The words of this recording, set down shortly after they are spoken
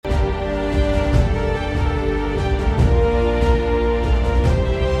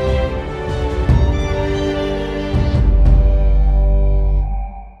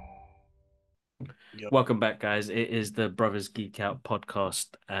Welcome back, guys. It is the Brothers Geek Out podcast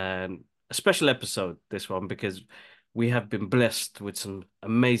and a special episode, this one, because we have been blessed with some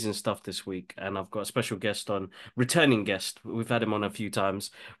amazing stuff this week. And I've got a special guest on, returning guest. We've had him on a few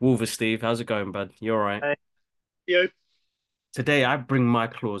times. WolverSteve, how's it going, bud? You all right? Hey, you, Today, I bring my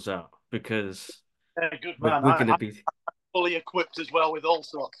claws out because good we're, man. we're going to I'm be. fully equipped as well with all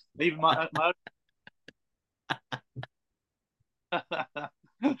sorts, even my own.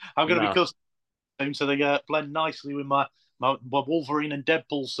 I'm going to be No, custom so they blend nicely with my Wolverine and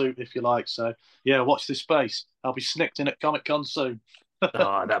Deadpool suit, if you like. So yeah, watch this space. I'll be snicked in at Comic Con soon.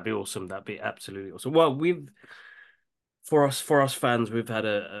 oh, that'd be awesome. That'd be absolutely awesome. Well, for us fans, we've had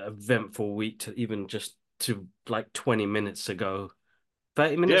a eventful week to even just to like 20 minutes ago.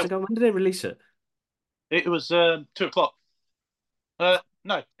 30 minutes Yeah, ago? When did they release it? it was 2 o'clock.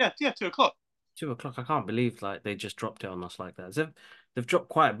 No, yeah, 2 o'clock. 2 o'clock. I can't believe like they just dropped it on us like that. They've dropped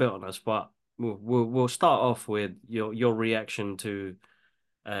quite a bit on us, but we'll start off with your reaction to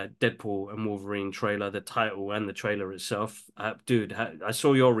Deadpool and Wolverine trailer, the title and the trailer itself. Dude, I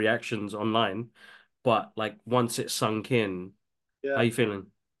saw your reactions online, but like once it sunk in, how Yeah, you feeling?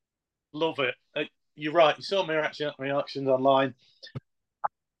 love it. You're right. You saw my reactions online.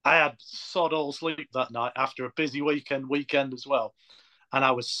 I had sod all sleep that night after a busy weekend as well. And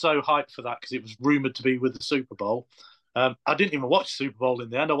I was so hyped for that because it was rumored to be with the Super Bowl. I didn't even watch Super Bowl in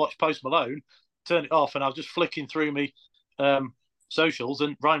the end. I watched Post Malone, turned it off, and I was just flicking through me um, socials.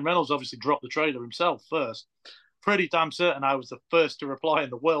 And Ryan Reynolds obviously dropped the trailer himself first. Pretty damn certain I was the first to reply in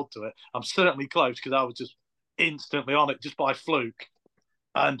the world to it. I'm certainly close because I was just instantly on it just by fluke.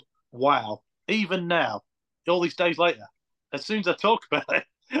 And wow, even now, all these days later, as soon as I talk about it,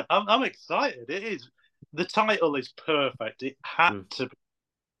 I'm excited. It is. The title is perfect. It Mm.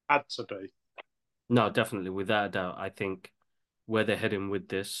 had to be. No, definitely, without a doubt. I think where they're heading with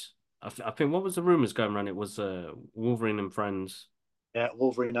this. I think what was the rumors going around? It was Wolverine and Friends. Yeah,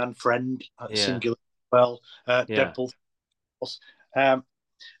 Wolverine and Friend, Yeah, singular. Well, yeah. Deadpool. Um,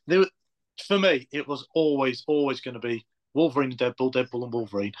 there, for me, it was always going to be Wolverine, Deadpool, and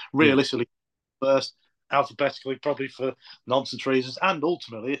Wolverine. Mm. Realistically, first, alphabetically, probably for nonsense reasons, and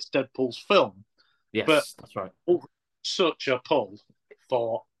ultimately, it's Deadpool's film. But Yes, that's right. such a pull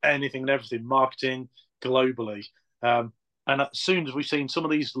for anything and everything, marketing globally. And as soon as we've seen some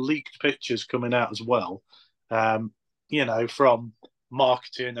of these leaked pictures coming out as well, um, from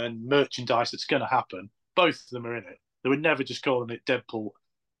marketing and merchandise that's going to happen, both of them are in it. They were never just calling it Deadpool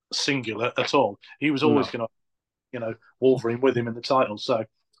singular at all. He was always No, going to, Wolverine with him in the title. So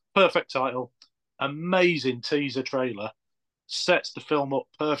perfect title, amazing teaser trailer, sets the film up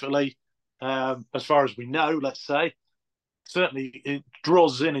perfectly. As far as we know, let's say, certainly it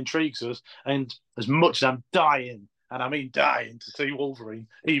draws us in, intrigues us, and as much as I'm dying, and I mean dying to see Wolverine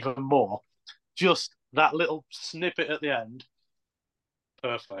even more, just that little snippet at the end,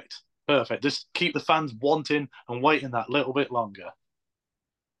 perfect, perfect. Just keep the fans wanting and waiting that little bit longer.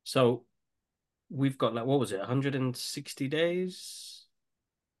 so we've got like what was it, 160 days?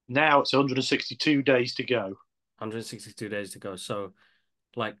 Now it's 162 days to go. 162 days to go. So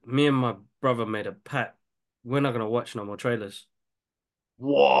like me and my brother made a pact. We're not gonna watch no more trailers.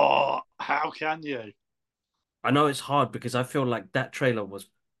 What? How can you? I know it's hard because I feel like that trailer was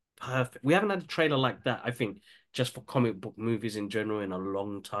perfect. We haven't had a trailer like that, I think, just for comic book movies in general in a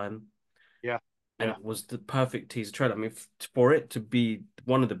long time. Yeah, And yeah. it was the perfect teaser trailer. I mean, for it to be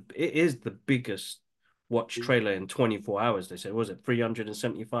it is the biggest watch trailer in 24 hours, they said. Was it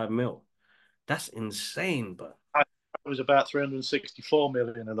 375 mil? That's insane, but It was about 364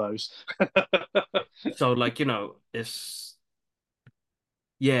 million of those. so like, it's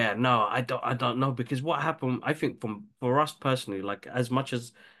yeah, no, I don't know because what happened, I think for us personally, like as much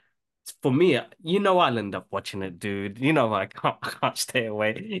as for me, I'll end up watching it, dude. I can't stay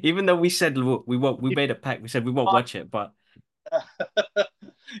away. Even though we said look, we made a pact, we said we won't watch it, but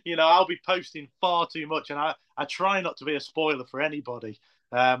I'll be posting far too much, and I try not to be a spoiler for anybody.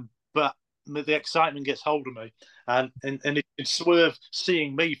 But the excitement gets hold of me, and it's swerve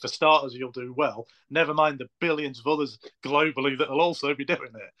seeing me for starters. You'll do well. Never mind the billions of others globally that will also be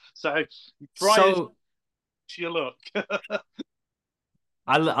doing it. So try as so you look.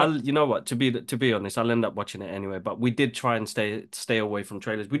 I'll you know what, to be honest, I'll end up watching it anyway. But we did try and stay away from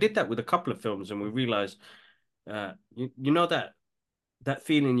trailers. We did that with a couple of films, and we realized you know that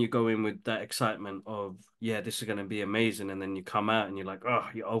feeling you go in with that excitement of yeah, this is gonna be amazing, and then you come out and you're like, oh,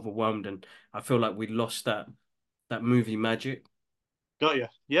 you're overwhelmed, and I feel like we lost that movie magic. Got you.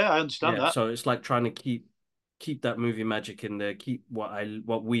 Yeah, I understand Yeah, that. so it's like trying to keep that movie magic in there, keep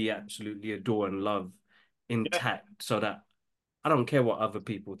what we absolutely adore and love Yeah, intact, so that I don't care what other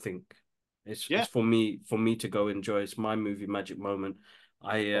people think. It's Yeah. for me to go enjoy. It's my movie magic moment.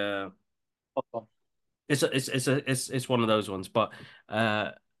 I it's one of those ones, but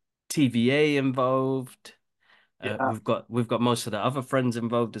uh TVA involved. Yeah. We've got most of the other friends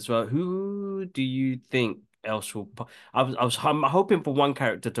involved as well. Who do you think else will pop? I'm hoping for one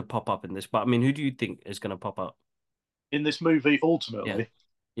character to pop up in this, but I mean, who do you think is going to pop up? In this movie, Yeah, ultimately,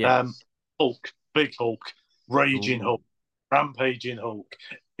 yeah. um, Hulk, big Hulk, raging Hulk, Ooh. rampaging Hulk,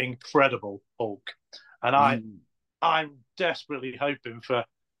 incredible Hulk, and You I'm desperately hoping for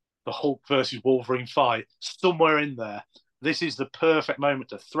the Hulk versus Wolverine fight somewhere in there. This is the perfect moment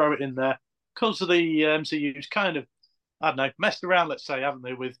to throw it in there because of the MCU's kind of, I don't know, messed around, let's say, haven't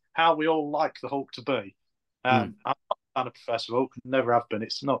they, with how we all like the Hulk to be. mm, I'm not a fan of Professor Hulk, never have been.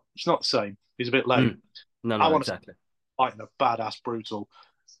 It's not the same. He's a bit lame. mm. No, I no, want to exactly. fight in a badass, brutal,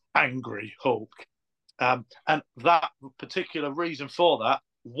 angry Hulk. And that particular reason for that,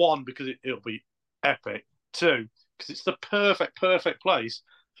 one, because it'll be epic. Two, because it's the perfect place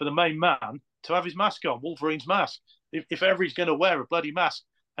for the main man to have his mask on, Wolverine's mask. If ever he's going to wear a bloody mask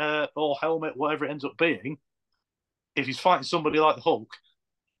or helmet, whatever it ends up being, if he's fighting somebody like the Hulk,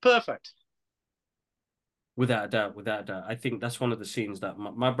 perfect. Without a doubt, without a doubt. I think that's one of the scenes that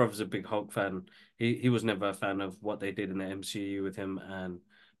my brother's a big Hulk fan. He was never a fan of what they did in the MCU with him, and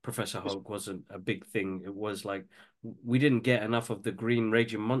Professor Hulk wasn't a big thing. It was like we didn't get enough of the green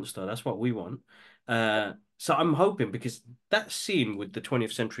raging monster. That's what we want. So I'm hoping because that scene with the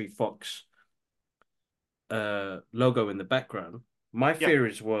 20th Century Fox logo in the background, my Yeah,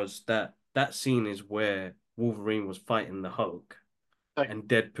 theories was that that scene is where Wolverine was fighting the Hulk same, and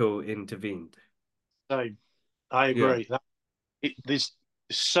Deadpool intervened. same. I Yeah, agree. There's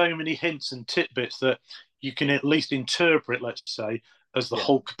so many hints and tidbits that you can at least interpret, let's say, as the yeah,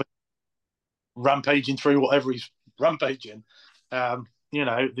 Hulk rampaging through whatever he's rampaging. You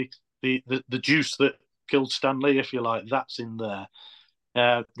know, the juice that killed Stan Lee, if you like, that's in there.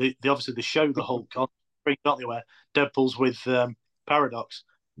 The obviously they show the Hulk on screen, don't they, where Deadpool's with Paradox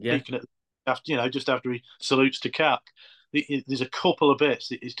yeah. peeking at after just after he salutes to Cap. There's a couple of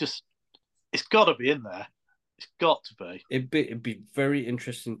bits. It's got to be in there. It's got to be. It'd be very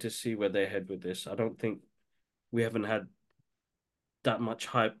interesting to see where they head with this. I don't think we haven't had that much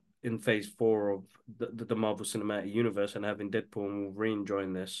hype in Phase 4 of the Marvel Cinematic Universe, and having Deadpool and Wolverine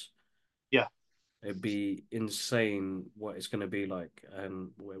join this, Yeah, it'd be insane what it's going to be like, and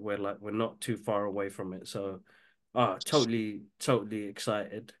we're not too far away from it. So, totally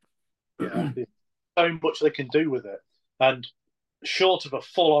excited. yeah. There's so much they can do with it, and short of a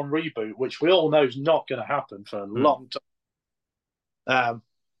full-on reboot, which we all know is not going to happen for a Mm, long time.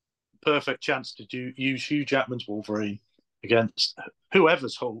 Perfect chance to use Hugh Jackman's Wolverine against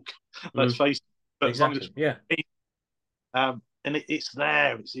whoever's Hulk. Let's mm, face it. But as long as exactly. Yeah. and it's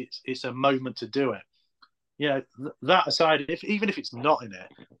there, it's a moment to do it. That aside, even if it's not in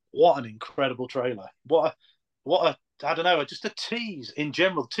it, what an incredible trailer! What a I don't know, just a tease in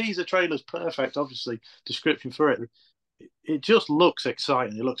general. Teaser trailer's perfect. Obviously, description for it. It just looks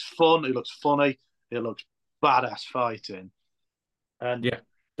exciting. It looks fun. It looks funny. It looks badass fighting. And Yeah,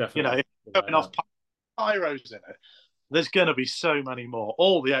 definitely. if Without a going off doubt. pyros in it, there's going to be so many more.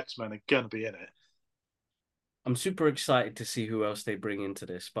 All the X-Men are going to be in it. I'm super excited to see who else they bring into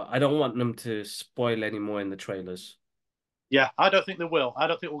this, but I don't want them to spoil any more in the trailers. Yeah, I don't think they will. I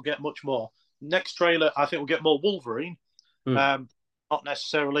don't think we'll get much more. Next trailer, I think we'll get more Wolverine. Mm. Um, Not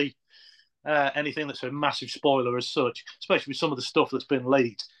necessarily anything that's a massive spoiler as such, especially with some of the stuff that's been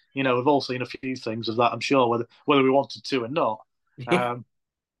leaked. We've all seen a few things of that, I'm sure, whether we wanted to or not. Um,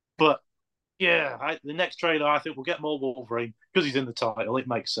 but yeah, the next trailer, I think we'll get more Wolverine because he's in the title. It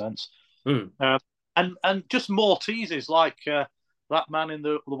makes sense. Mm. Uh, and just more teases like that man in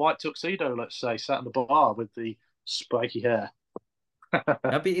the white tuxedo, let's say, sat in the bar with the spiky hair.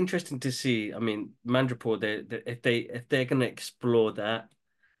 That'd be interesting to see. I mean, Mandrapore, if they're gonna explore that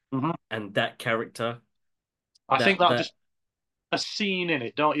Mhm. and that character, I think that that'll that just a scene in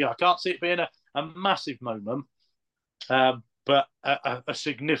it, don't you? I can't see it being a massive moment, but a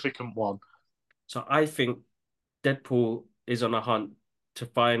significant one. so I think Deadpool is on a hunt to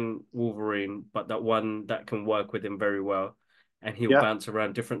find Wolverine, but that one that can work with him very well, and he'll Yeah, bounce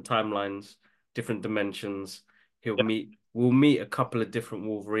around different timelines, different dimensions. yeah. We'll meet a couple of different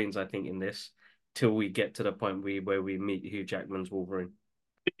Wolverines, I think, in this, till we get to the point where we meet Hugh Jackman's Wolverine.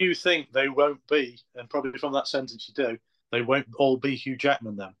 Do you think they won't be, and probably from that sentence you do, they won't all be Hugh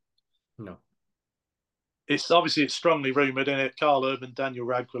Jackman then? No. It's strongly rumoured in it. Carl Urban, Daniel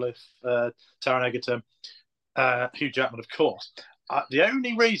Radcliffe, Taron Egerton, Hugh Jackman, of course. The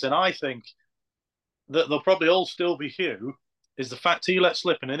only reason I think that they'll probably all still be Hugh is the fact he let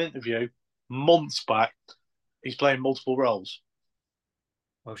slip in an interview. months back, he's playing multiple roles,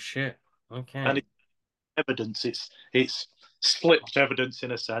 Oh shit. and Okay. it's evidence. It's slipped evidence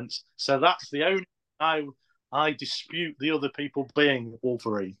in a sense. So that's the only I I dispute the other people being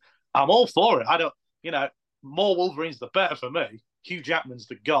Wolverine. I'm all for it. I don't, you know, more Wolverines the better for me. Hugh Jackman's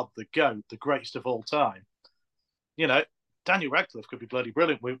the god, the goat, the greatest of all time. You know, Daniel Radcliffe could be bloody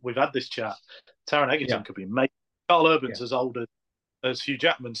brilliant. We've had this chat. Taron Egerton Yeah. could be amazing. Carl Yeah. Urban's as old as Hugh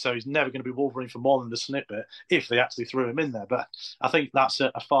Jackman, so he's never going to be Wolverine for more than the snippet if they actually threw him in there. But I think that's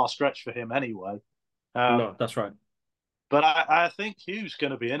a far stretch for him anyway. Um, No, that's right. but I think Hugh's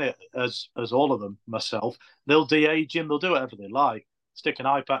going to be in it as all of them. Myself, they'll de-age him. They'll do whatever they like. Stick an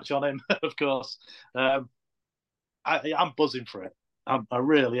eye patch on him, of course. Um, I'm buzzing for it. I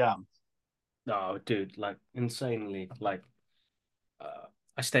really am. No, dude, like insanely. Like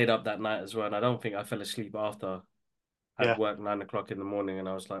I stayed up that night as well, and I don't think I fell asleep after I'd Yeah, worked 9 o'clock in the morning, and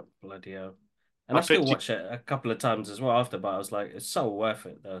I was like, bloody hell. And I I still picked it. watched it a couple of times as well after, but I was like, it's so worth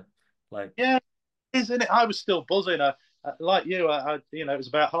it though. Like, Yeah, isn't it? I was still buzzing. Like you, it was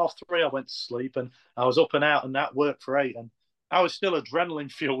about 3:30. I went to sleep, and I was up and out, and that worked for 8, and I was still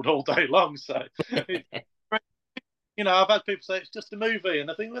adrenaline fueled all day long. So, it, I've had people say it's just a movie, and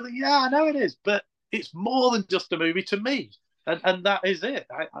I think, well, yeah, I know it is, but it's more than just a movie to me, and that is it.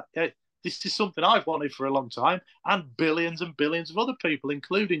 This is something I've wanted for a long time, and billions and billions of other people,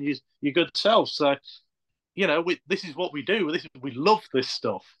 including your good self. So, this is what we do. We love this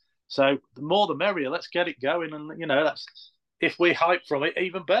stuff. So the more the merrier. Let's get it going, and that's if we hype from it,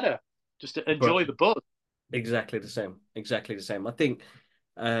 even better. Just to but enjoy the buzz. exactly the same. Exactly the same. I think,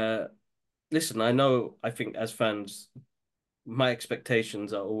 uh, listen, I think as fans, my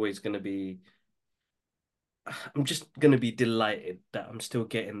expectations are always going to be, I'm just going to be delighted that I'm still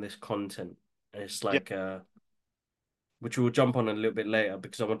getting this content. It's Yeah, like, which we'll jump on a little bit later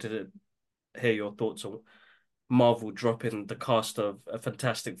because I wanted to hear your thoughts on Marvel dropping the cast of a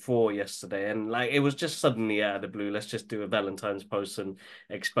Fantastic Four yesterday, and like it was just suddenly out of the blue. Let's just do a Valentine's post and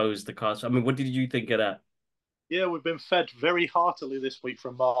expose the cast. I mean, what did you think of that? yeah, we've been fed very heartily this week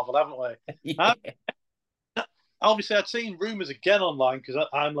from Marvel, haven't we? Uh, Yeah, Obviously, I'd seen rumors again online because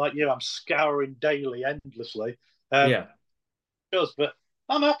I'm like you, I'm scouring daily, endlessly. Um, yeah, but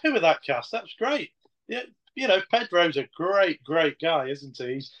I'm happy with that cast. That's great. Yeah, Pedro's a great, great guy, isn't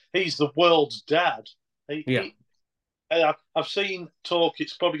he? He's the world's dad. He, yeah. he I've seen talk.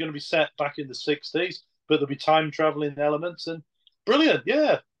 It's probably going to be set back in the '60s, but there'll be time traveling elements and brilliant.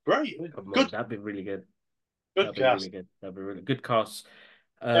 Yeah, great, Come on, good, that'd be really good. good That'd be really cast. good. That'd be really good cast.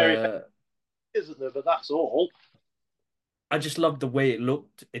 There Uh, isn't there? But that's all. I just loved the way it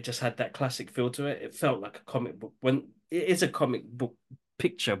looked. It just had that classic feel to it. It felt like a comic book when it is a comic book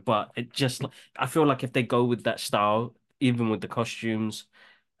picture, but it just I feel like if they go with that style, even with the costumes,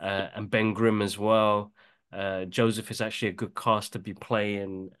 and Ben Grimm as well, Joseph is actually a good cast to be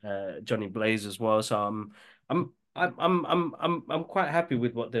playing Johnny Blaze as well. So I'm quite happy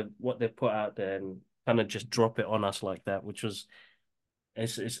with what they've put out there and kind of just drop it on us like that, which was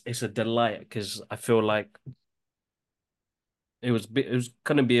it's a delight because I feel like it was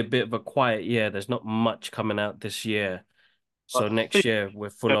gonna be a bit of a quiet year. There's not much coming out this year. But So next year we're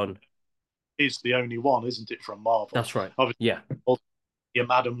full on. is the only one, isn't it, from Marvel? That's right. Obviously, Yeah. all your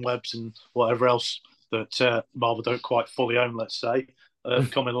Madam Webs and whatever else that Marvel don't quite fully own, let's say,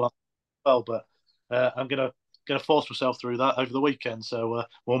 coming along as well. But I'm gonna force myself through that over the weekend. So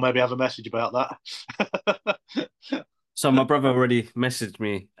we'll maybe have a message about that. So my brother already messaged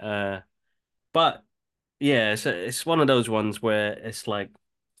me. But yeah, it's one of those ones where it's like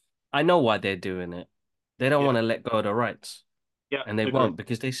I know why they're doing it. They don't Yeah, want to let go of the rights, yeah, and they agree. won't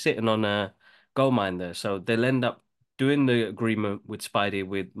because they're sitting on a gold mine there. So they'll end up doing the agreement with Spidey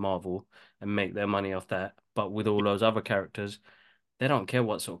with Marvel and make their money off that. But with all those other characters, they don't care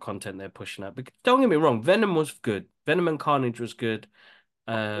what sort of content they're pushing out. Because don't get me wrong, Venom was good. Venom and Carnage was good.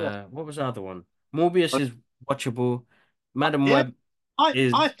 Yeah, What was the other one? Morbius is watchable. Madam yeah. Web I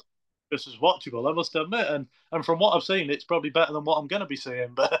is thought this was watchable. I must admit, and from what I've seen, it's probably better than what I'm going to be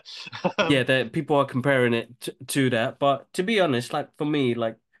seeing. But yeah, that people are comparing it to that. But to be honest, like for me,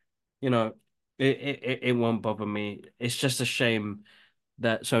 like you know, it won't bother me. It's just a shame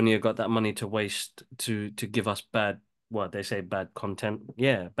that Sony have got that money to waste to give us bad, what they say, bad content.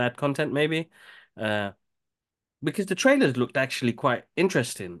 Yeah, bad content maybe. Uh, because the trailers looked actually quite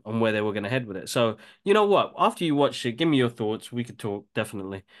interesting on where they were going to head with it. So, you know what? After you watch it, give me your thoughts. We could talk,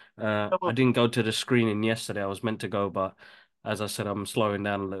 definitely. I didn't go to the screening yesterday. I was meant to go, but as I said, I'm slowing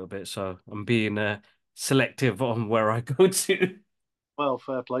down a little bit, so I'm being selective on where I go to. well,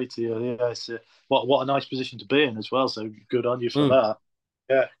 fair play to you. Yeah, what a nice position to be in as well. So good on you for Mm. that.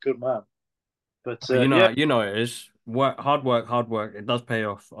 Yeah, good man. But But yeah, you know it is work, hard work. It does pay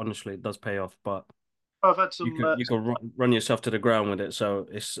off. Honestly, it does pay off. But I've had some. you can run yourself to the ground with it. So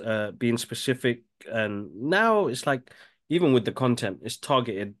it's being specific, and now it's like even with the content, it's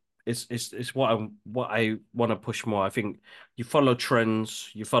targeted. It's what I want to push more. I think you follow trends,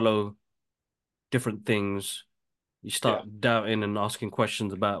 you follow different things, you Yeah, start doubting and asking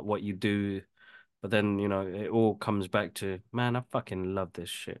questions about what you do, but then you know it all comes back to, man, I fucking love this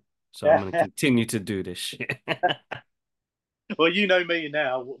shit. So I'm gonna yeah. continue to do this shit. Well, you know me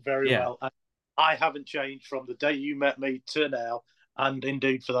now very Yeah. well. And I haven't changed from the day you met me to now, and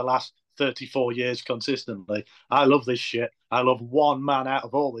indeed for the last 34 years consistently. I love this shit. I love one man out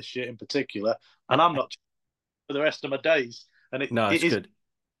of all this shit in particular, and I'm not for the rest of my days. And No, it it's is good.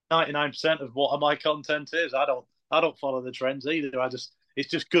 99% of what my content is. I don't follow the trends either. It's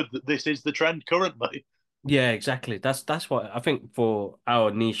just good that this is the trend currently. Yeah, exactly. That's what I think for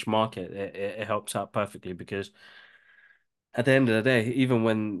our niche market, it helps out perfectly because at the end of the day, even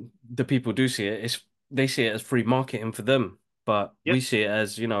when the people do see it, it's they see it as free marketing for them, but Yeah, we see it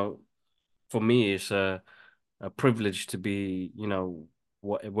as, you know, for me, it's a privilege to be, you know,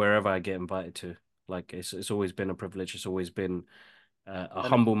 wherever I get invited to. Like it's always been a privilege. It's always been a and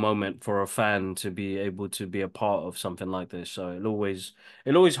humble moment for a fan to be able to be a part of something like this. So it'll always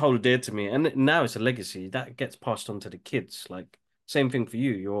hold dear to me. And now it's a legacy that gets passed on to the kids. Like same thing for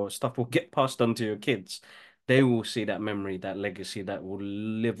you. Your stuff will get passed on to your kids. They will see that memory, that legacy that will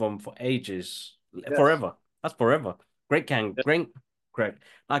live on for ages, yes, forever. That's forever. yeah, Great, great.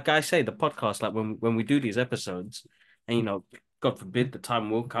 Like I say, the podcast, like when we do these episodes, and you know, God forbid the time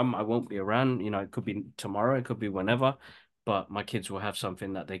will come, I won't be around. You know, it could be tomorrow, it could be whenever, but my kids will have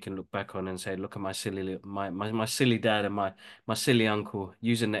something that they can look back on and say, look at my silly my silly dad and my silly uncle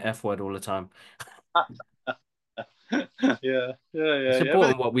using the F word all the time. yeah, yeah, yeah, It's yeah. But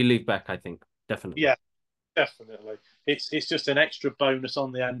important what we leave back, I think. Definitely. yeah, definitely. It's just an extra bonus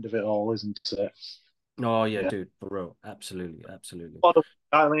on the end of it all, isn't it? Oh yeah, Yeah. dude, for real. Absolutely, absolutely.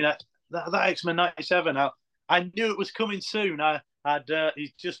 I mean, that X-Men '97. I knew it was coming soon.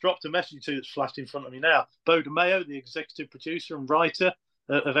 He's just dropped a message to that's flashed in front of me now. Bo DeMayo, the executive producer and writer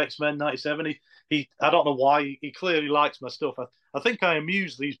of X-Men '97. I don't know why. He clearly likes my stuff. I think I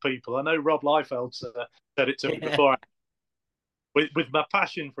amuse these people. I know Rob Liefeld said it to me Yeah. before with my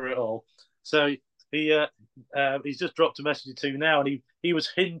passion for it all. So he's just dropped a message to me now, and he was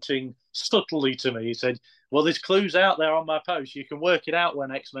hinting subtly to me. He said, "Well, there's clues out there on my post. You can work it out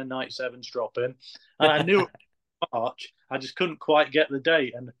when X Men '97's dropping." And I knew it was March. I just couldn't quite get the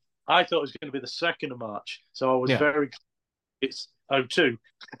date, and I thought it was going to be the 2nd of March. So I was Yeah. very. It's '02,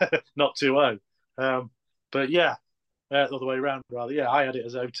 not 20. But yeah, the other way around rather. Yeah, I had it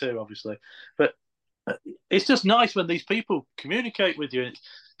as '02, obviously, but it's just nice when these people communicate with you.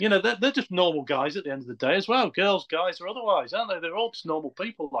 You know, they're just normal guys at the end of the day as well. Girls, guys, or otherwise, aren't they? They're all just normal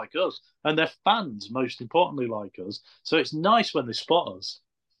people like us, and they're fans, most importantly, like us. So it's nice when they spot us.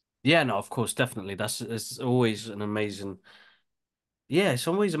 Yeah, no, of course, definitely. That's it's always an amazing. Yeah, it's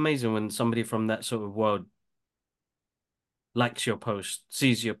always amazing when somebody from that sort of world likes your post,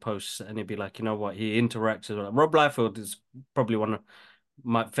 sees your posts, and he'd be like, you know what, he interacts as well. Rob Liefeld is probably one of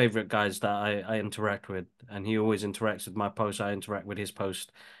my favorite guys that I interact with, and he always interacts with my post. I interact with his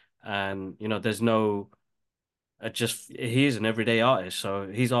post, and you know, there's no just he is an everyday artist, so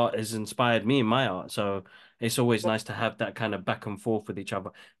his art has inspired me in my art. So it's always nice to have that kind of back and forth with each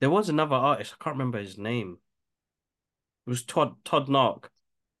other. There was another artist, I can't remember his name. It was Todd Nark,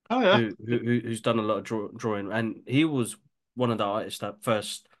 Oh yeah, who's done a lot of drawing, and he was one of the artists that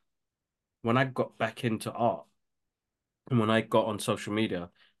first when I got back into art and when I got on social media,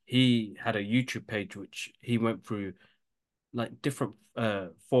 he had a YouTube page which he went through like different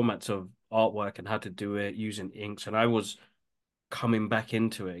formats of artwork and how to do it using inks, and I was coming back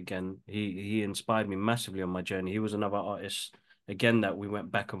into it again. He inspired me massively on my journey. He was another artist again that we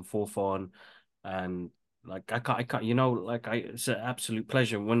went back and forth on, and like I can't you know like it's an absolute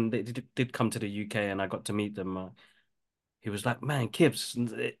pleasure when they did come to the UK and I got to meet them. He was like, man, Kibbs.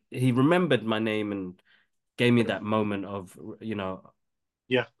 He remembered my name and gave me that moment of you know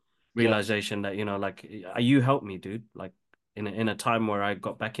yeah, yeah. realization that you know like you helped me, dude. Like in a time where I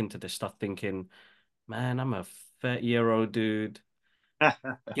got back into this stuff, thinking, man, I'm a 30-year-old dude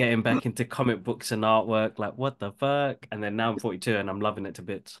getting back into comic books and artwork. Like, what the fuck? And then now I'm 42 and I'm loving it to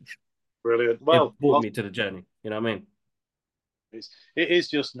bits. Brilliant. It Well, brought me to the journey. You know what I mean? it is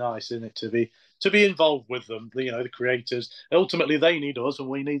just nice, isn't it, to be involved with them. The creators. Ultimately, they need us, and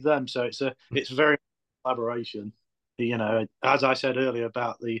we need them. So it's very collaboration. As I said earlier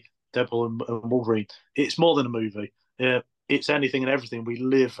about the Deadpool and Wolverine, it's more than a movie. It's anything and everything we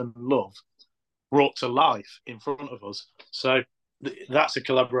live and love. brought to life in front of us. So that's a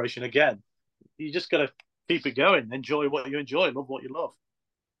collaboration again. You just got to keep it going, enjoy what you enjoy, love what you love.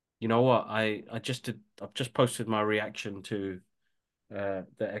 You know what? I've just posted my reaction to the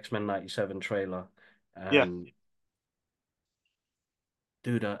X-Men 97 trailer. Yeah. And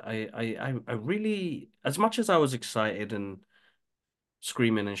dude, I really, as much as I was excited and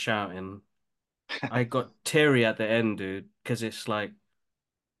screaming and shouting, I got teary at the end, dude, because it's like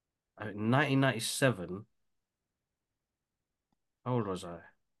 1997. How old was I?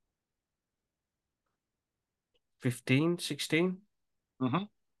 15, 16? Mm-hmm.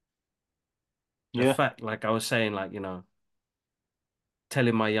 The Yeah. fact, like I was saying, like,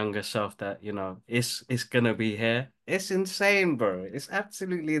 telling my younger self that, it's gonna be here. It's insane, bro. It's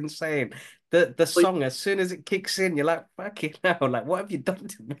absolutely insane. The song, as soon as it kicks in, you're like, fucking hell, like what have you done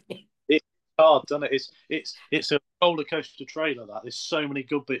to me? It's hard, doesn't it? It's a roller coaster trailer. That there's so many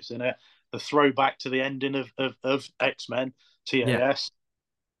good bits in it. The throwback to the ending of X Men Yeah, TAS,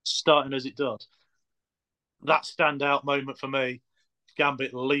 starting as it does. That standout moment for me,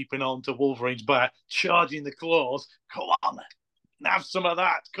 Gambit leaping onto Wolverine's back, charging the claws. Come on, have some of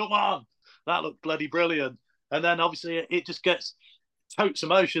that. Come on, that looked bloody brilliant. And then obviously it just gets totes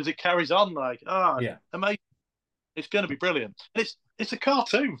emotions. It carries on like, yeah, amazing. It's going to be brilliant. And it's a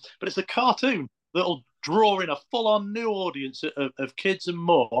cartoon, but it's a cartoon that'll draw in a full on new audience of kids and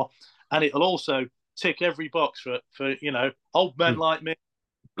more, and it'll also tick every box for old men Mm. like me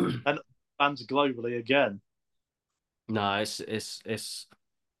and fans globally again. No, it's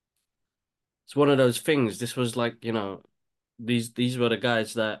one of those things. This was like, these were the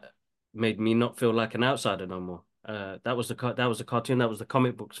guys that made me not feel like an outsider no more. That was the cartoon, that was the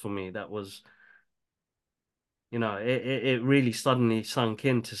comic books for me. That was, it really suddenly sunk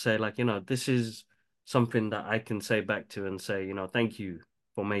in to say like, this is something that I can say back to and say, thank you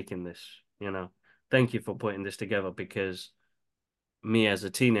for making this, you know, thank you for putting this together because me as a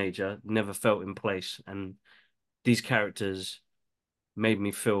teenager never felt in place, and these characters made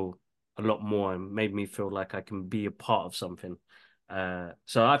me feel a lot more and made me feel like I can be a part of something.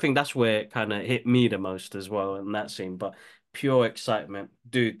 So I think that's where it kind of hit me the most as well in that scene. But pure excitement,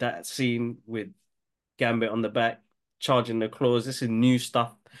 dude. That scene with Gambit on the back, charging the claws. This is new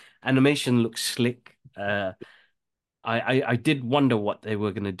stuff. Animation looks slick. I did wonder what they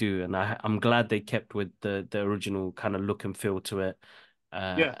were gonna do, and I'm glad they kept with the original kind of look and feel to it.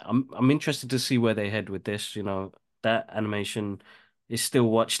 Yeah, I'm interested to see where they head with this. That animation is still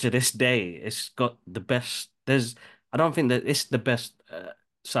watched to this day. It's got the best. I don't think that it's the best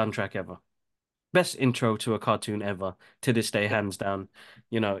soundtrack ever. Best intro to a cartoon ever to this day, hands down.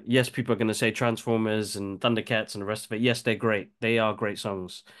 Yes, people are going to say Transformers and Thundercats and the rest of it. Yes, they're great. They are great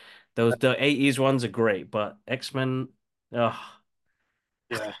songs. The 80s ones are great, but X-Men, ugh,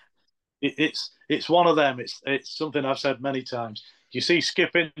 yeah. It's one of them. It's something I've said many times. You see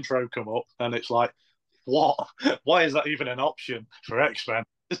Skip intro come up, and it's like, what? Why is that even an option for X Men?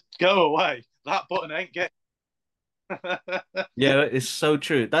 Just go away. That button ain't getting. yeah, it's so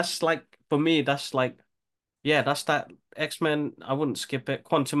true. That's like for me, that's like yeah, that's that X-Men. I wouldn't skip it.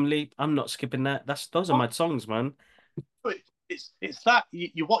 Quantum Leap, I'm not skipping that. Those are my songs, man. It's that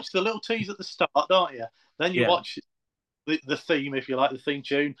you watch the little tease at the start, don't you? Then you Yeah, watch the theme, if you like, the theme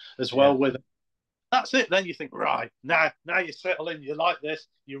tune as yeah. well with it. That's it. Then you think, right, now you settle in, you like this,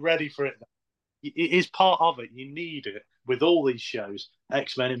 you're ready for it. It is part of it. You need it with all these shows,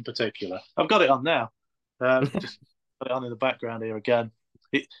 X Men in particular. I've got it on now. Just put it on in the background here again.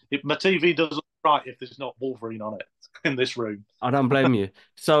 My TV does look right if there's not Wolverine on it in this room. I don't blame you.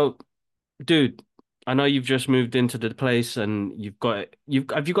 So, dude, I know you've just moved into the place and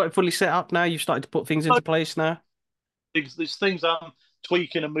have you got it fully set up now? You've started to put things into place now? There's things I'm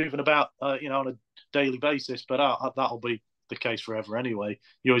tweaking and moving about, on a daily basis, but that'll be the case forever anyway.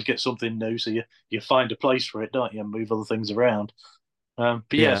 You always get something new, so you find a place for it, don't you, and move other things around. But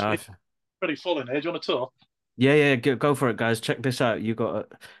yes, Yeah, it's pretty full in here. Do you want to talk? yeah, go for it, guys. Check this out.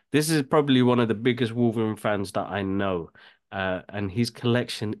 This is probably one of the biggest Wolverine fans that I know. And his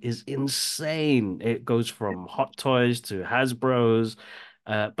collection is insane. It goes from Hot Toys to Hasbro's.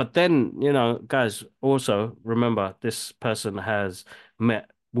 But then, guys, also remember this person has met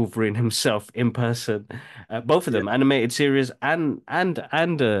Wolverine himself in person. Both of Yeah, them, animated series and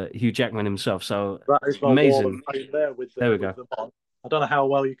Hugh Jackman himself. So that is my wall of amazing. fame there There we with go. them on. I don't know how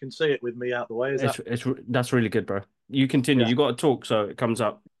well you can see it with me out the way. Is that? That's really good, bro. You continue. Yeah, You got to talk so it comes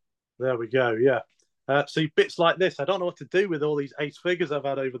up. there we go. Yeah. See bits like this. I don't know what to do with all these ace figures I've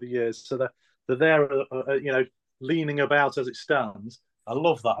had over the years. So they're there, leaning about as it stands. I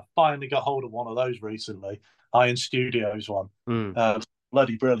love that. I finally got hold of one of those recently. Iron Studios one. Mm.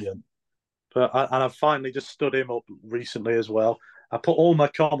 Bloody brilliant. And I've finally just stood him up recently as well. I put all my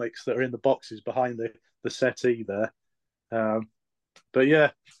comics that are in the boxes behind the settee there. Um, but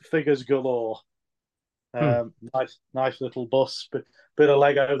yeah, figures galore. Hmm. Nice little bus, bit of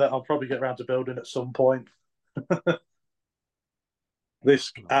Lego that I'll probably get around to building at some point.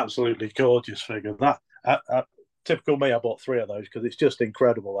 This absolutely gorgeous figure. Typical me. I bought three of those because it's just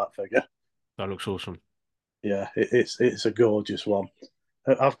incredible, that figure. That looks awesome. Yeah, it's a gorgeous one.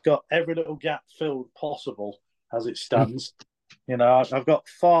 I've got every little gap filled possible as it stands. You know, I've got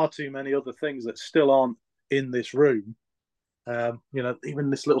far too many other things that still aren't in this room. You know, even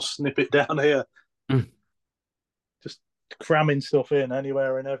this little snippet down here, just cramming stuff in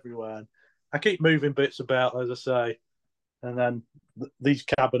anywhere and everywhere. And I keep moving bits about, as I say, and then these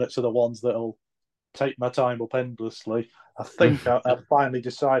cabinets are the ones that'll take my time up endlessly. I think I've finally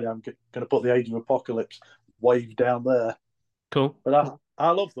decided I'm going to put the Age of Apocalypse wave down there. Cool. But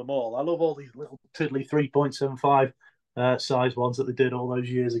I love them all. I love all these little tiddly 3.75 size ones that they did all those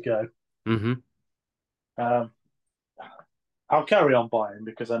years ago. Hmm. Um, I'll carry on buying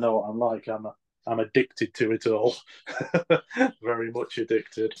because I know what I'm like. I'm addicted to it all, very much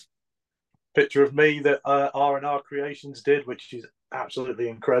addicted. Picture of me that R&R Creations did, which is absolutely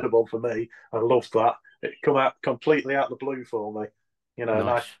incredible for me. I love that. It come out completely out the blue for me. You know,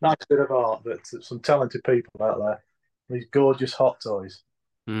 Nice. nice bit of art. But some talented people out there. These gorgeous hot toys,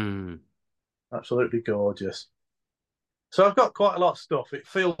 Mm. absolutely gorgeous. So I've got quite a lot of stuff. It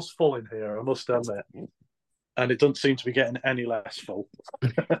feels full in here, I must admit, and it doesn't seem to be getting any less full.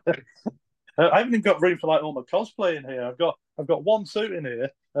 I haven't even got room for like all my cosplay in here. I've got one suit in here,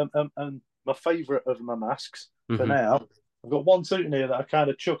 and my favourite of my masks for Hmm. now. I've got one suit in here that I kind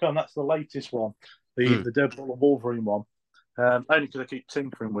of chuck on. That's the latest one, the Mm. the Deadpool and Wolverine one. Only because I keep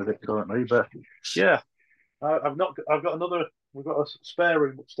tinkering with it currently. But yeah, I've not. I've got another. We've got a spare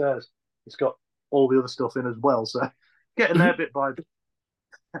room upstairs. It's got all the other stuff in as well. So getting there bit by bit.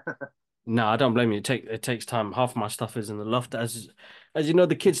 No, I don't blame you. It takes time. Half of my stuff is in the loft. As you know,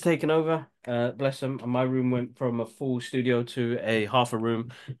 the kids taken over. Bless them. And my room went from a full studio to a half a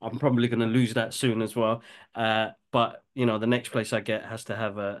room. I'm probably going to lose that soon as well. But you know, the next place I get has to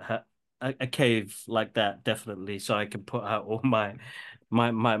have a cave like that, definitely, so I can put out all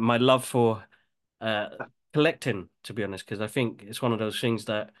my love for uh collecting, to be honest, because I think it's one of those things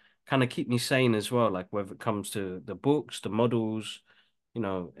that kind of keep me sane as well. Like whether it comes to the books, the models, you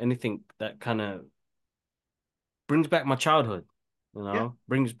know, anything that kind of brings back my childhood, you Yeah, know,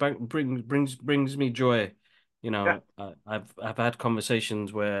 brings me joy. You yeah, know, I've had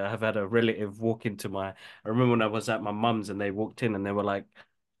conversations where I've had a relative walk into my. I remember when I was at my mum's and they walked in and they were like,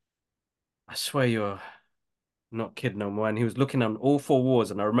 "I swear you're not kid no more." And he was looking on all four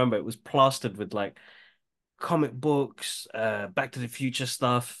walls, and I remember it was plastered with like comic books, Back to the Future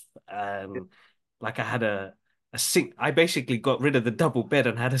stuff. Like I had I basically got rid of the double bed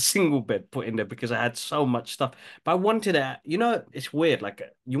and had a single bed put in there because I had so much stuff. But I wanted it, you know, it's weird. Like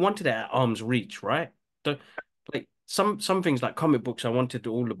you wanted it at arm's reach, right? So, like some things like comic books, I wanted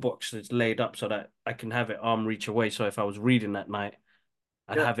all the boxes laid up so that I can have it arm reach away. So if I was reading at night,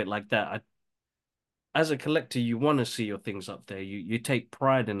 I'd yeah, have it like that. As a collector, you want to see your things up there. You take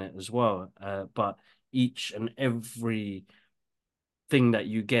pride in it as well. But each and every thing that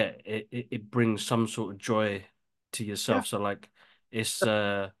you get, it brings some sort of joy to yeah. yourself. So like it's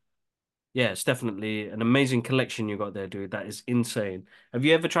yeah, it's definitely an amazing collection you got there, dude. That is insane. Have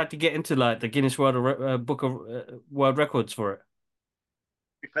you ever tried to get into like the Guinness Book of World Records for it?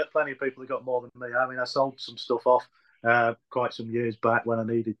 Plenty of people who got more than me. I mean, I sold some stuff off quite some years back when I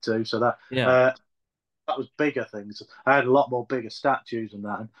needed to, so Yeah. that was bigger things. I had a lot more bigger statues and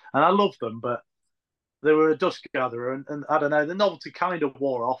that, and I love them, but they were a dust gatherer, and I don't know, the novelty kind of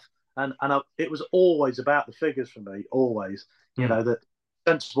wore off, it was always about the figures for me, always. You Hmm. know, the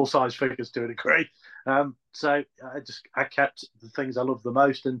sensible size figures to a degree. So I kept the things I loved the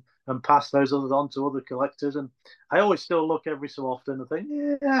most and passed those others on to other collectors, and I always still look every so often and think,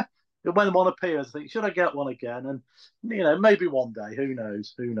 yeah. When one appears, I think, should I get one again? And maybe one day. Who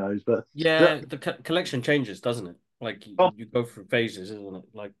knows? Who knows? But the, Yeah, the collection changes, doesn't it? Like you go through phases, isn't it?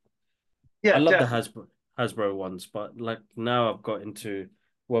 Like I yeah, love the definitely. Hasbro ones, but like now I've got into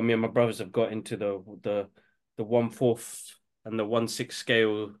well, me and my brothers have got into the 1/4 and the 1/6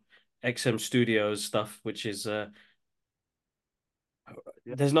 scale XM Studios stuff, which is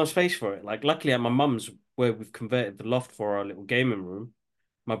Yeah, there's no space for it. Like luckily at my mum's where we've converted the loft for our little gaming room,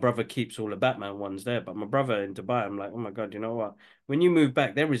 my brother keeps all the Batman ones there. But my brother in Dubai, I'm like, oh my God, you know what? When you move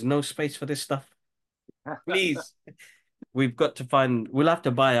back, there is no space for this stuff. Please. We'll have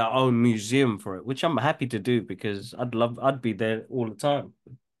to buy our own museum for it, which I'm happy to do because I'd be there all the time.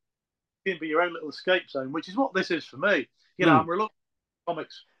 can be your own little escape zone, which is what this is for me. Mm. I'm reluctant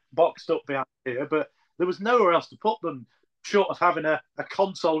comics boxed up behind here, but there was nowhere else to put them short of having a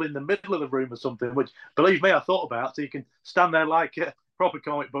console in the middle of the room or something, which, believe me, I thought about. So you can stand there like proper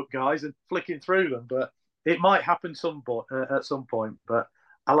comic book guys and flicking through them. But it might happen at some point. But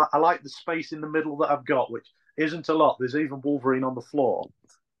I like the space in the middle that I've got, which isn't a lot. There's even Wolverine on the floor.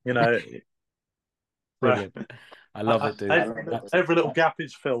 You know, Brilliant. I love it, dude. every little gap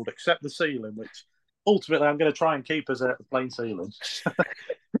is filled except the ceiling, which ultimately I'm going to try and keep as a plain ceiling.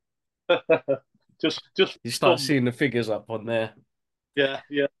 just You start some, seeing the figures up on there. yeah,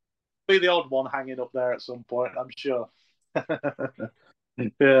 yeah. Be the odd one hanging up there at some point, I'm sure.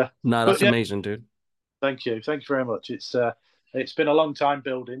 Yeah, No, but that's yeah, amazing, dude. thank you very much. It's been a long time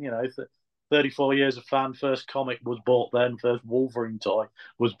building. 34 years of fan. First comic was bought then. First Wolverine toy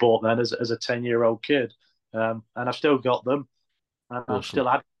was bought then as a 10-year-old kid, and I've still got them, and I've Awesome. still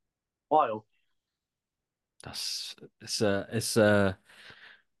had a while. It's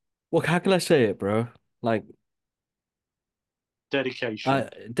well, how can I say it, bro? Like, Dedication.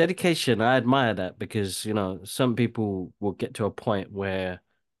 dedication, I admire that because, some people will get to a point where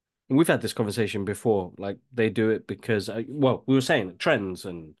we've had this conversation before, like they do it because, well, we were saying trends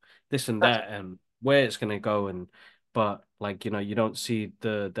and this and that and where it's going to go. But like, you don't see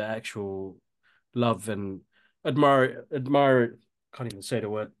the actual love and admire, can't even say the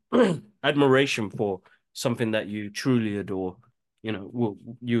word, admiration for something that you truly adore.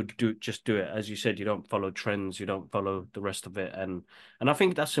 You just do it. As you said, you don't follow trends, you don't follow the rest of it. And I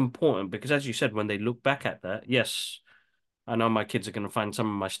think that's important because as you said, when they look back at that, yes, I know my kids are going to find some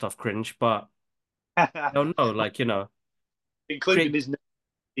of my stuff cringe, but they'll know, like, Including create. his name.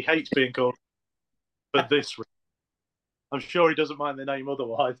 He hates being called for this reason. I'm sure he doesn't mind the name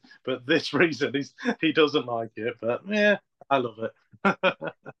otherwise, but this reason he doesn't like it. But yeah, I love it.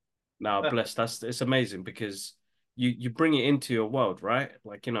 Now, bless, it's amazing because you bring it into your world, right?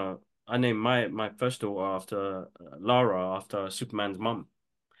 Like, I named my first daughter after Lara, after Superman's mum.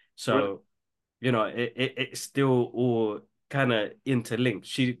 Brilliant. So, it's still all kind of interlinked.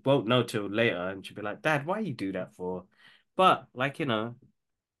 She won't know till later, and she'll be like, "Dad, why you do that for?" But like,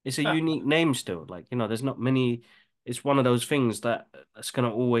 it's a unique name still. Like, there's not many. It's one of those things that's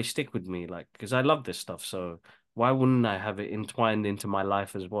gonna always stick with me, like, because I love this stuff. So why wouldn't I have it entwined into my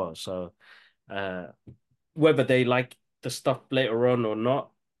life as well? So uh, whether they like the stuff later on or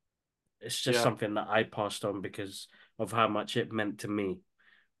not, it's just Yeah, something that I passed on because of how much it meant to me.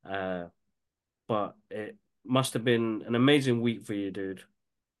 Uh, but it must have been an amazing week for you, dude.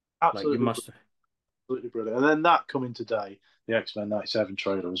 Like you absolutely, must. absolutely brilliant. And then that coming today, the X-Men '97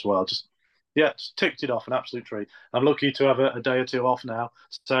 trailer as well. Just ticked it off, an absolute treat. I'm lucky to have a day or two off now,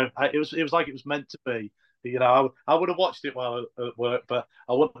 so it was like it was meant to be. I would have watched it while at work, but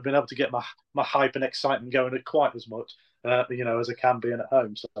I wouldn't have been able to get my hype and excitement going at quite as much, as I can be at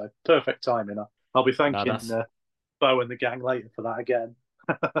home. So perfect timing. I'll be No, thanking that's Bo and the gang later for that again.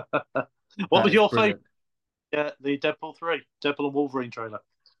 What that was is your favourite? brilliant. The Deadpool 3, Deadpool and Wolverine trailer.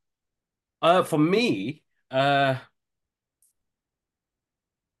 For me, I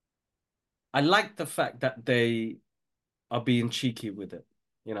like the fact that they are being cheeky with it.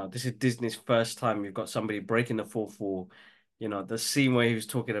 This is Disney's first time you've got somebody breaking the fourth wall. The scene where he was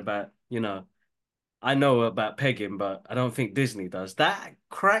talking about, I know about pegging, but I don't think Disney does. That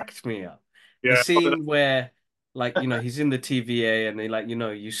cracked me up. The Yeah, scene where, like, he's in the TVA and they like,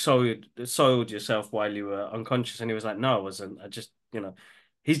 you soiled yourself while you were unconscious, and he was like, no, I wasn't. I just,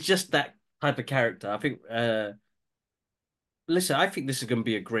 he's just that type of character. I think. Listen, I think this is going to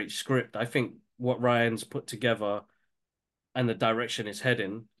be a great script. I think what Ryan's put together and the direction it's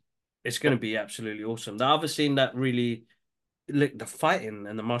heading, it's going to be absolutely awesome. The other scene that really, like the fighting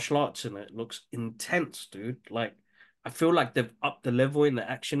and the martial arts in it looks intense, dude. Like, I feel like they've upped the level in the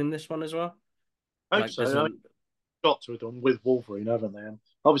action in this one as well. I hope Like, there's so. I a, mean, got to have done with Wolverine, haven't they? And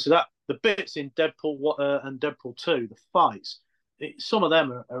obviously, that the bits in Deadpool and Deadpool 2, the fights, some of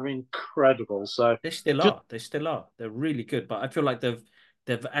them are incredible. So they still just are. They still are. They're really good, but I feel like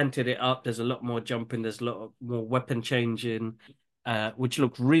they've anted it up. There's a lot more jumping. There's a lot more weapon changing, which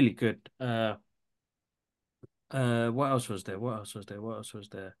look really good. What else was there? What else was there? What else was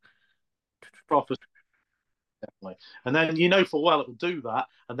there? proper, definitely. And then for well it'll do that,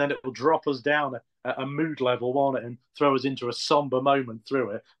 and then it will drop us down a mood level on it and throw us into a somber moment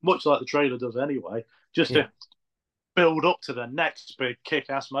through it, much like the trailer does anyway, just Yeah, to build up to the next big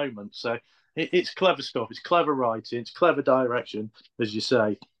kick-ass moment. So it's clever stuff. It's clever writing. It's clever direction, as you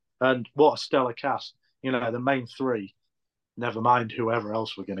say. And what a stellar cast. The main three. Never mind whoever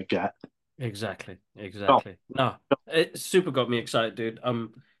else we're going to get. exactly, Oh, exactly. No, it super got me excited, dude.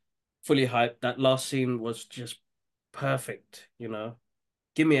 fully hyped. That last scene was just perfect, you know.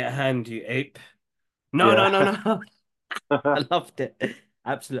 Give me a hand, you ape. No, no, Yeah. no, no. I loved it.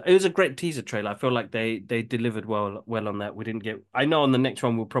 Absolutely. It was a great teaser trailer. I feel like they delivered well on that. We didn't get I know on the next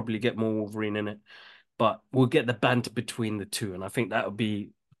one we'll probably get more Wolverine in it, but we'll get the banter between the two. And I think that would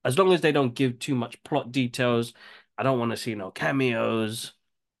be as long as they don't give too much plot details. I don't want to see no cameos.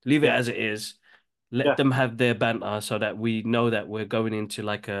 Leave it Yeah. as it is. Let Yeah. them have their banter so that we know that we're going into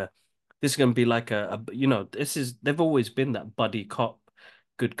like a this is going to be like this is they've always been that buddy cop,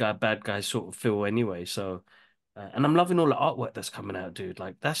 good guy, bad guy sort of feel anyway. So and I'm loving all the artwork that's coming out, dude.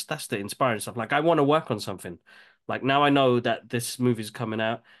 Like that's the inspiring stuff. Like I want to work on something. Like now I know that this movie's coming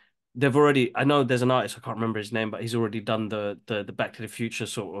out. They've already I know there's an artist, I can't remember his name, but he's already done the Back to the Future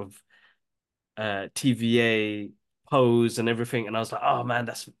sort of TVA pose and everything. And I was like, oh man,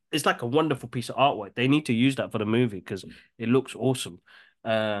 that's it's like a wonderful piece of artwork. They need to use that for the movie because it looks awesome.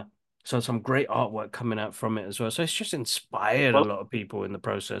 Uh so some great artwork coming out from it as well. So it's just inspired a Well, lot of people in the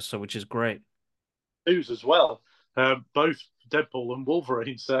process, so which is great. news as well. Both Deadpool and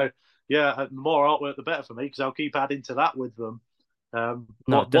Wolverine. So yeah, the more artwork, the better for me because I'll keep adding to that with them. No,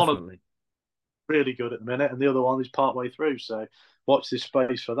 One of them definitely. really good at the minute, and the other one is part way through. So watch this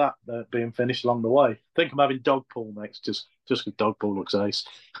space for that being finished along the way. I think I'm having Dogpool next, just because Dogpool looks ace.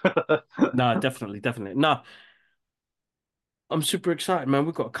 No, definitely, definitely. No, I'm super excited, man.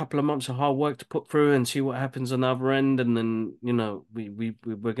 We've got a couple of months of hard work to put through and see what happens on the other end, and then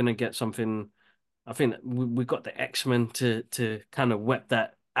we're gonna get something. I think that we got the X-Men to kind of whet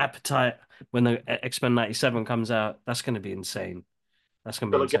that appetite when the X-Men 97 comes out. That's gonna be insane. That's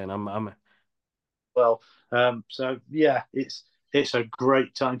gonna be Well, again, insane. I'm well, so yeah, it's a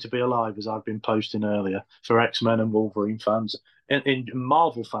great time to be alive, as I've been posting earlier for X Men and Wolverine fans, in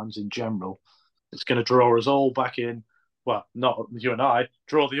Marvel fans in general. It's going to draw us all back in. Well, not you and I,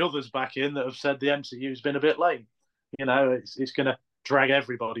 draw the others back in that have said the MCU's been a bit lame. It's going to drag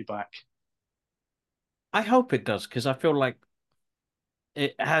everybody back. I hope it does because I feel like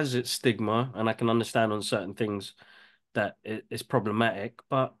it has its stigma, and I can understand on certain things that it's problematic,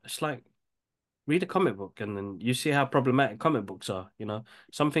 but it's like read a comic book and then you see how problematic comic books are, you know.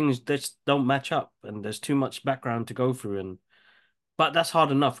 Some things just don't match up and there's too much background to go through and but that's hard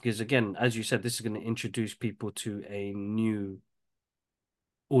enough because again, as you said, this is going to introduce people to a new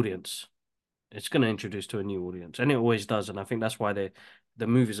audience. It's going to introduce to a new audience and it always does and I think that's why the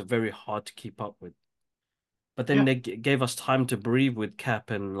movies are very hard to keep up with. But then Yeah, they gave us time to breathe with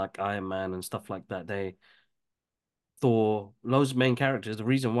Cap and like Iron Man and stuff like that. They Thor, those main characters, the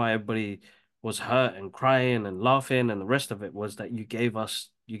reason why everybody was hurt and crying and laughing and the rest of it was that you gave us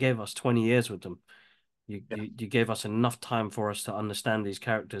 20 years with them. yeah, You gave us enough time for us to understand these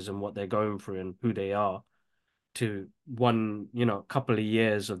characters and what they're going through and who they are to one, couple of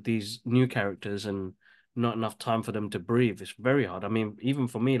years of these new characters and not enough time for them to breathe. It's very hard. I mean, even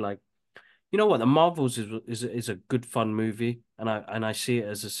for me, like, you know what, The Marvels is a good fun movie and I see it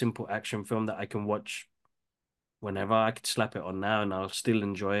as a simple action film that I can watch whenever. I could slap it on now and I'll still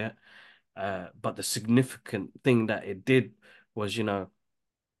enjoy it. But the significant thing that it did was,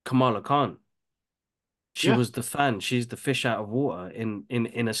 Kamala Khan. She yeah. was the fan. She's the fish out of water in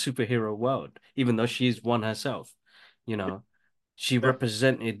a superhero world, even though she's one herself. You know, she Yeah.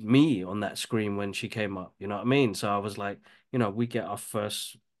 represented me on that screen when she came up. You know what I mean? So I was like, we get our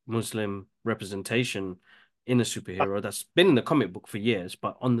first Muslim representation in a superhero that's been in the comic book for years,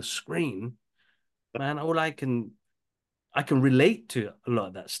 but on the screen, man, all I can relate to a lot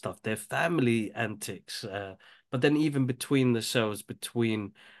of that stuff. Their family antics, but then even between the cells,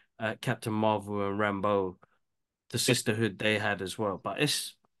 between Captain Marvel and Rambeau, the sisterhood they had as well. But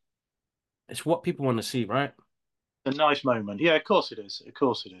it's what people want to see, right? A nice moment. Yeah, of course it is. Of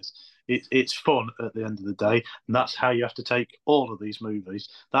course it is. It's fun at the end of the day, and that's how you have to take all of these movies.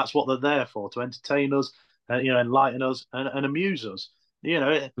 That's what they're there for, to entertain us, enlighten us, and amuse us.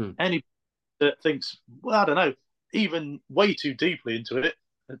 Hmm. Any that thinks, well, I don't know, even way too deeply into it,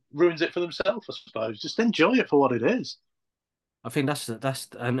 ruins it for themselves. I suppose. Just enjoy it for what it is. I think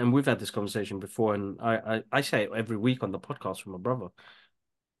and we've had this conversation before, and I say it every week on the podcast with my brother.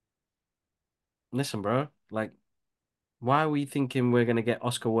 Listen, bro, like, why are we thinking we're gonna get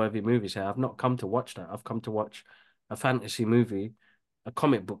Oscar-worthy movies here? I've not come to watch that. I've come to watch a fantasy movie, a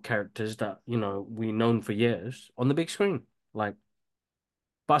comic book characters that, we known for years on the big screen. Like,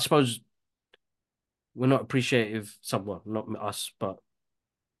 but I suppose we're not appreciative, some, well, not us, but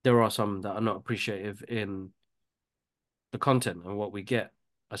there are some that are not appreciative in the content and what we get,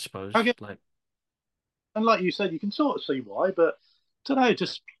 I I suppose. get, Like, and like you said, you can sort of see why, but today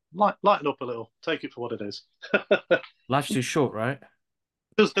just lighten up a little, take it for what it is. life's too short, right?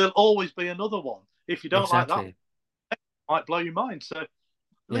 because there'll always be another one. If you don't like that, Exactly. it might blow your mind. So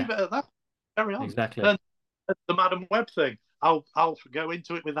Yeah, leave it at that. Carry on. exactly. And the Madam Web thing, I'll go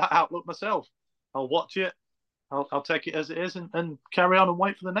into it with that outlook myself. I'll watch it. I'll take it as it is and carry on and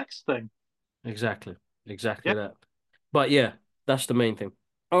wait for the next thing. Exactly. Exactly Yeah, that. But yeah, that's the main thing.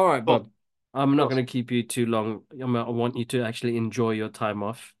 All right, of bud. I'm not course. going to keep you too long. I want you to actually enjoy your time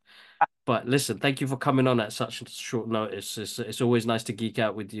off. But listen, thank you for coming on at such short notice. It's always nice to geek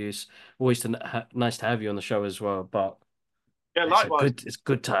out with you. It's always nice to have you on the show as well. But Yeah, likewise. it's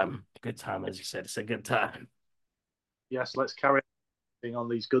good time. Good time, as you said. It's a good time. Yes, let's carry on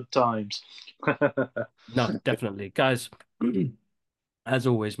these good times. No, definitely. Guys, as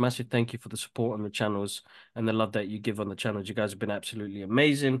always, massive thank you for the support on the channels and the love that you give on the channels. You guys have been absolutely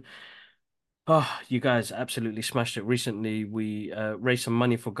amazing. Oh, you guys absolutely smashed it. Recently, we raised some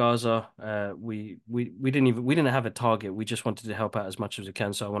money for Gaza. We didn't have a target. We just wanted to help out as much as we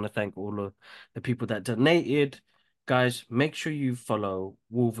can. So I want to thank all of the people that donated. Guys, make sure you follow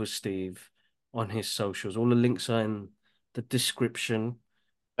WolverSteve on his socials. All the links are in the description.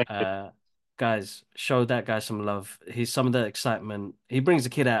 Thank you. Uh, guys, show that guy some love. He's some of the excitement. He brings the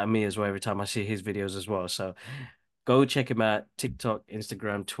kid out of me as well every time I see his videos as well. So go check him out. TikTok,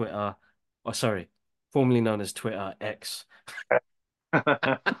 Instagram, Twitter. Oh, sorry, formerly known as Twitter X.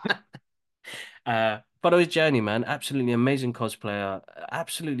 Follow his journey, man. Absolutely amazing cosplayer.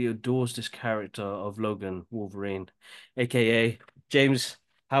 Absolutely adores this character of Logan Wolverine, aka James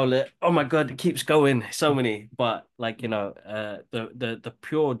Howlett. Oh my God, it keeps going. So many, but like the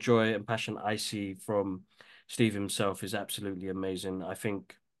pure joy and passion I see from Steve himself is absolutely amazing. I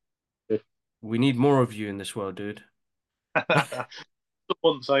think we need more of you in this world, dude. I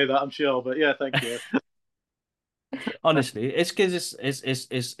wouldn't say that, I'm sure, but yeah, thank you. Honestly, it's because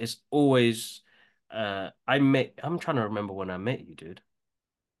it's always I'm trying to remember when I met you, dude.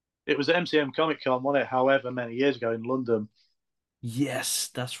 It was MCM Comic Con, wasn't it? However many years ago in London. Yes,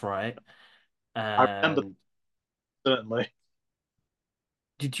 that's right. I remember And certainly.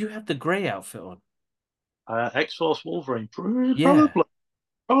 did you have the grey outfit on? X Force Wolverine, Yeah.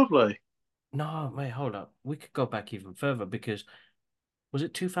 probably No, wait, hold up. We could go back even further because was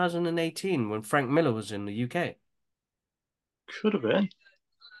it 2018 when Frank Miller was in the UK? could have been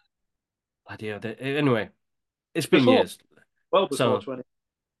Bloody hell, anyway, it's been before, years. well before So 20.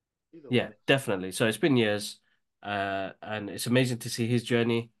 Either yeah, way, definitely. So it's been years. And it's amazing to see his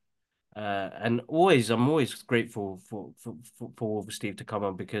journey. And I'm always grateful for Steve to come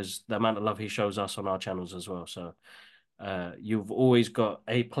on because the amount of love he shows us on our channels as well. So you've always got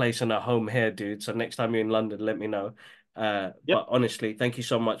a place and a home here, dude. So next time you're in London, let me know. yep, But honestly, thank you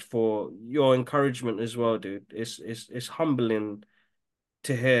so much for your encouragement as well, dude. It's humbling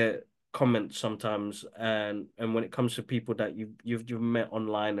to hear comments sometimes, and when it comes to people that you've met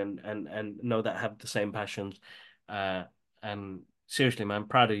online and know that have the same passions, uh, and seriously, man,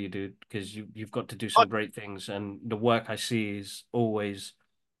 proud of you, dude, because you've got to do some great things, and the work I see is always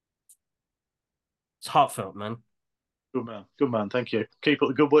it's heartfelt, man. good man. Thank you. Keep up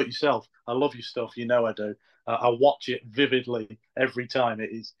the good work yourself. I love your stuff. You know I do. I watch it vividly every time.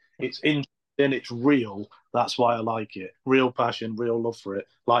 It's interesting. It's real. That's why I like it. Real passion, real love for it.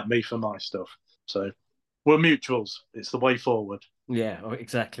 Like me for my stuff. So we're mutuals. It's the way forward. Yeah,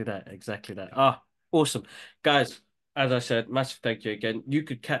 exactly that, exactly that. Ah, awesome, guys. As I said, massive thank you again. You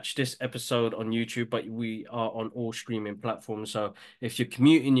could catch this episode on YouTube, but we are on all streaming platforms. So if you're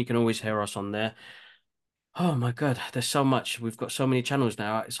commuting, you can always hear us on there. Oh my God, there's so much. We've got so many channels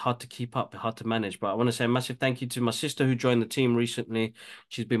now. It's hard to keep up, hard to manage. But I want to say a massive thank you to my sister who joined the team recently.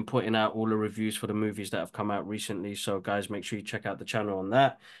 She's been putting out all the reviews for the movies that have come out recently. So guys, make sure you check out the channel on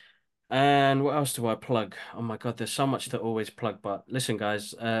that. And what else do I plug? Oh my God, there's so much to always plug. But listen,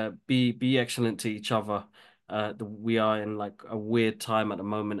 guys, be excellent to each other. We are in like a weird time at the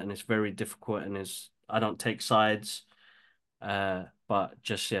moment, and it's very difficult. And I don't take sides. But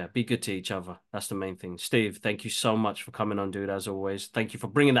just yeah, be good to each other. That's the main thing. Steve, thank you so much for coming on, dude. As always, thank you for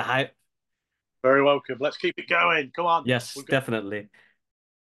bringing the hype. Very welcome. Let's keep it going. Come on. Yes, We've got definitely.